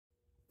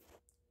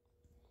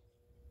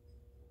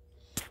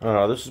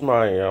This is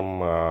my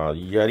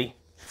Yeti.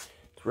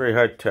 It's very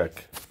high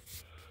tech.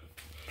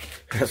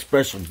 Has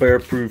special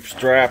bear-proof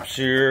straps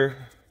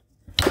here.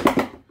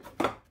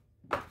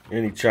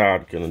 Any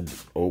child can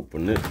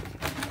open it.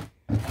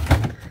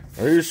 Now,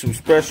 here's some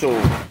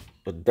special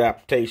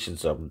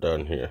adaptations I've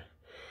done here.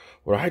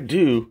 What I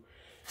do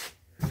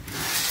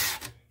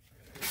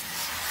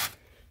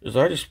is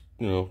I just,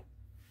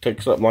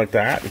 take something like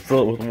that and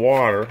fill it with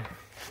water.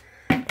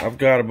 I've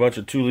got a bunch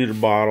of 2-liter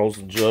bottles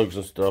and jugs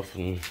and stuff,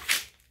 and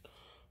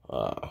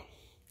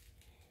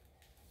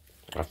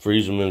I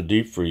freeze them in a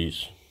deep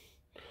freeze.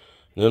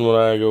 And then when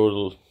I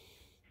go to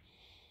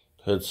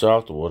head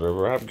south or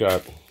whatever, I've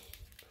got,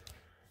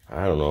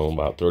 I don't know,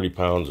 about 30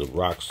 pounds of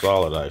rock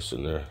solid ice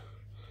in there.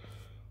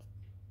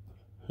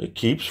 It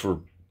keeps for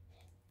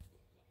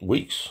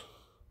weeks.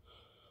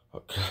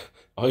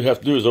 All you have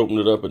to do is open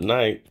it up at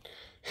night,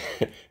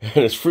 and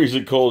it's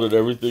freezing cold and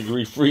everything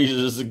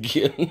refreezes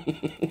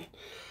again.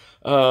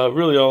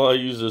 Really all I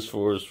use this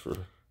for is for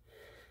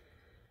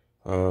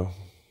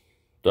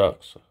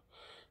ducks.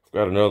 I've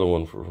got another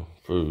one for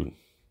food.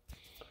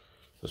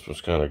 This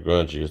one's kind of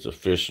grungy. It's a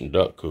fish and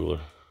duck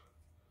cooler.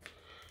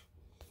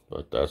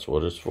 But that's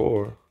what it's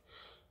for.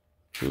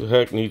 Who the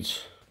heck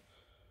needs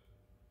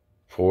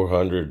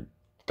 $400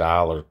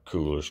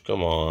 coolers?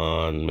 Come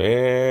on,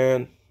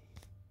 man.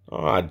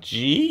 Aw,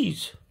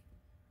 jeez.